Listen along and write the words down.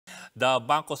The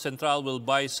Bangko Sentral will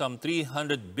buy some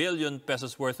 300 billion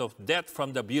pesos worth of debt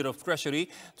from the Bureau of Treasury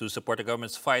to support the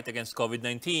government's fight against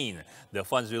COVID-19. The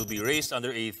funds will be raised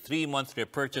under a 3-month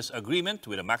repurchase agreement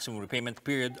with a maximum repayment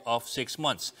period of 6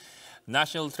 months.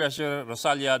 National Treasurer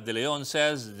Rosalia De Leon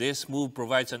says this move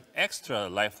provides an extra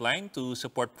lifeline to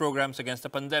support programs against the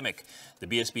pandemic. The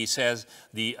BSP says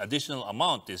the additional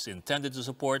amount is intended to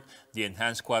support the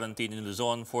enhanced quarantine in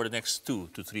Luzon for the next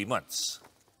 2 to 3 months.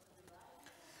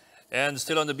 And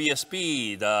still on the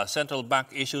BSP, the central bank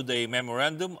issued a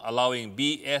memorandum allowing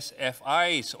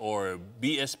BSFIs or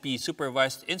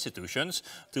BSP-supervised institutions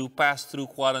to pass through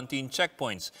quarantine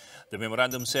checkpoints. The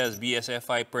memorandum says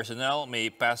BSFI personnel may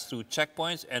pass through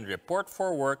checkpoints and report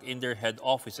for work in their head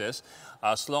offices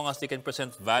as long as they can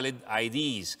present valid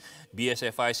IDs.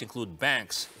 BSFIs include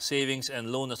banks, savings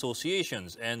and loan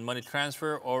associations, and money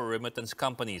transfer or remittance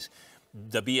companies.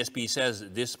 The BSP says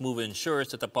this move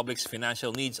ensures that the public's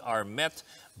financial needs are met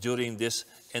during this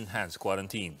enhanced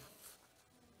quarantine.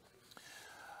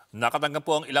 Nakatanggap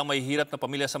po ang ilang mahihirap na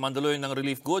pamilya sa Mandaluyong ng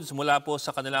relief goods mula po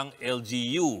sa kanilang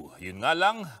LGU. Yun nga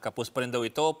lang, kapos pa rin daw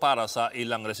ito para sa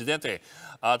ilang residente.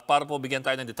 At para po bigyan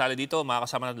tayo ng detalye dito,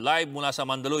 makakasama na live mula sa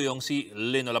Mandaluyong si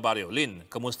Lynn Olabario. Lynn,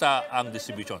 kamusta ang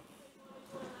distribution?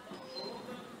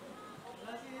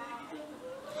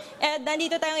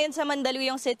 Nandito tayo ngayon sa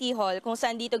Mandaluyong City Hall kung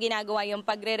saan dito ginagawa yung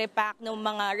pagre-repack ng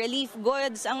mga relief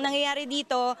goods. Ang nangyayari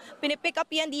dito, pinipick up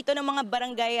yan dito ng mga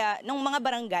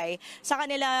barangay sa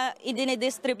kanila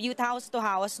i-distribute house to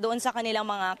house doon sa kanilang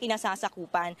mga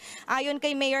kinasasakupan. Ayon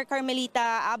kay Mayor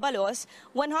Carmelita Abalos,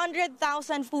 100,000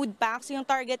 food packs yung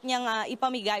target niyang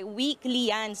ipamigay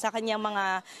weekly yan sa kanyang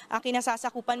mga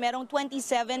kinasasakupan. Merong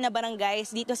 27 na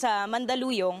barangays dito sa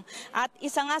Mandaluyong at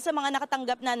isa nga sa mga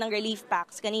nakatanggap na ng relief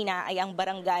packs kanina ay ang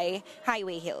barangay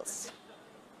Highway Hills.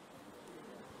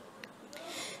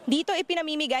 Dito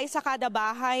ipinamimigay sa kada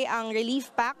bahay ang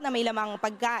relief pack na may lamang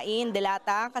pagkain,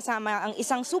 delata, kasama ang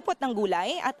isang supot ng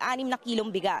gulay at 6 na kilong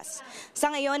bigas.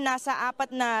 Sa ngayon, nasa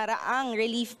 400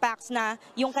 relief packs na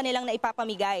yung kanilang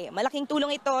naipapamigay. Malaking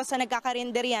tulong ito sa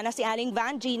nagkakarinderya na si Aling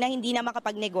Vanji na hindi na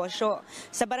makapagnegosyo.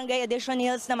 Sa Barangay Addition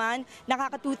Hills naman,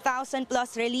 nakaka 2,000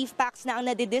 plus relief packs na ang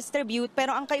nadidistribute,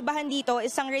 pero ang kaibahan dito,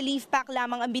 isang relief pack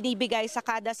lamang ang binibigay sa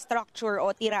kada structure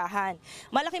o tirahan.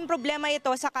 Malaking problema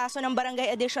ito sa kaso ng Barangay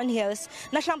Addition Hills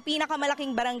na siyang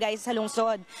pinakamalaking barangay sa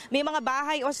lungsod. May mga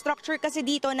bahay o structure kasi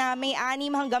dito na may 6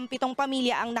 hanggang 7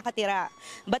 pamilya ang nakatira.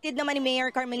 Batid naman ni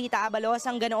Mayor Carmelita Abalos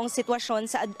ang ganoong sitwasyon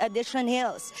sa Addition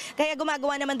Hills. Kaya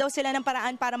gumagawa naman daw sila ng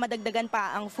paraan para madagdagan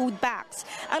pa ang food packs.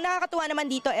 Ang nakakatuwa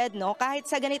naman dito, Edno, kahit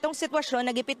sa ganitong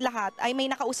sitwasyon nagipit lahat, ay may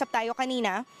nakausap tayo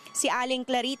kanina, si Aling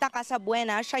Clarita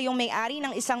Casabuena. Siya yung may-ari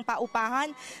ng isang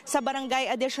paupahan sa Barangay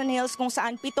Addition Hills kung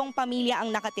saan 7 pamilya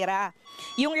ang nakatira.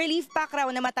 Yung relief pack raw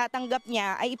na matatanggap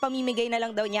niya ay ipamimigay na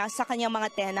lang daw niya sa kanyang mga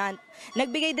tenant.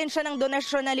 Nagbigay din siya ng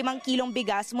donasyon na 5 kilong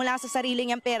bigas mula sa sarili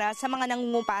niyang pera sa mga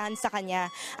nangungupahan sa kanya.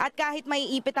 At kahit may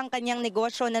ipit ang kanyang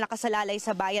negosyo na nakasalalay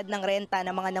sa bayad ng renta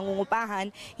ng mga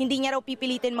nangungupahan, hindi niya raw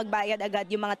pipilitin magbayad agad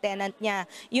yung mga tenant niya.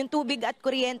 Yung tubig at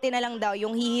kuryente na lang daw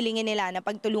yung hihilingin nila na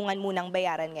pagtulungan munang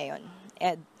bayaran ngayon.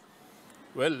 Ed.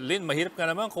 Well, Lynn, mahirap nga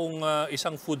naman kung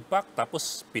isang food pack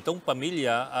tapos 7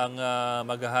 pamilya ang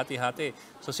maghahati-hati.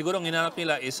 So siguro ang hinanap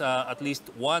nila is at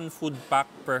least 1 food pack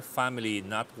per family,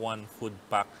 not 1 food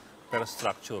pack per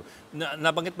structure.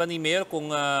 Nabanggit ba ni Mayor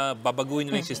kung babaguhin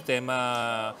nila yung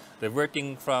sistema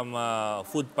reverting from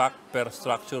food pack per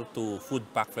structure to food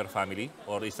pack per family?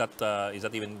 Or is that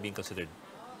even being considered?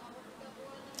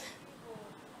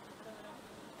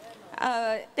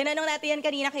 Tinanong natin yan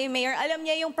kanina kay Mayor. Alam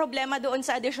niya yung problema doon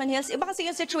sa Addition Hills. Iba kasi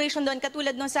yung situation doon,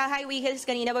 katulad nung sa Highway Hills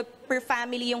kanina, per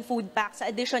family yung food pack. Sa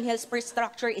Addition Hills, per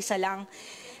structure, isa lang.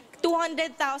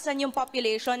 200,000 yung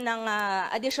population ng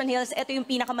Addition Hills. Ito yung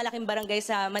pinakamalaking barangay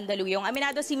sa Mandaluyong.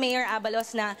 Aminado si Mayor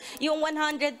Abalos na yung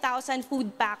 100,000 food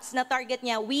packs na target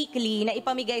niya weekly na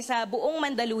ipamigay sa buong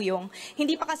Mandaluyong,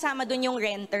 hindi pa kasama doon yung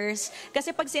renters. Kasi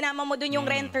pag sinama mo doon yung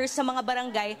renters sa mga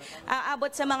barangay,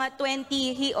 aabot sa mga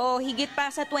 20 o higit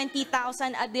pa sa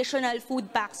 20,000 additional food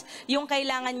packs yung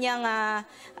kailangan niyang,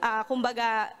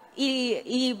 kumbaga,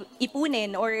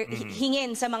 ipunin or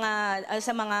hingin sa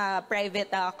mga private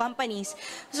companies.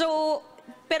 So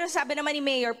pero sabi naman ni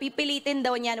Mayor, pipilitin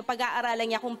daw niya, pag-aaralan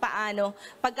niya kung paano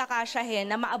pagkakasyahin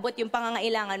na maabot yung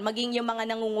pangangailangan maging yung mga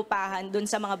nangungupahan dun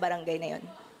sa mga barangay na yun.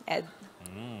 Ed.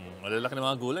 Malalaki ng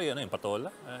mga gulay, yung patola.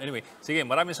 Anyway, sige,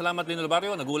 maraming salamat, Lino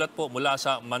Barrio. Nagulat po mula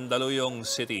sa Mandaluyong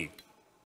City.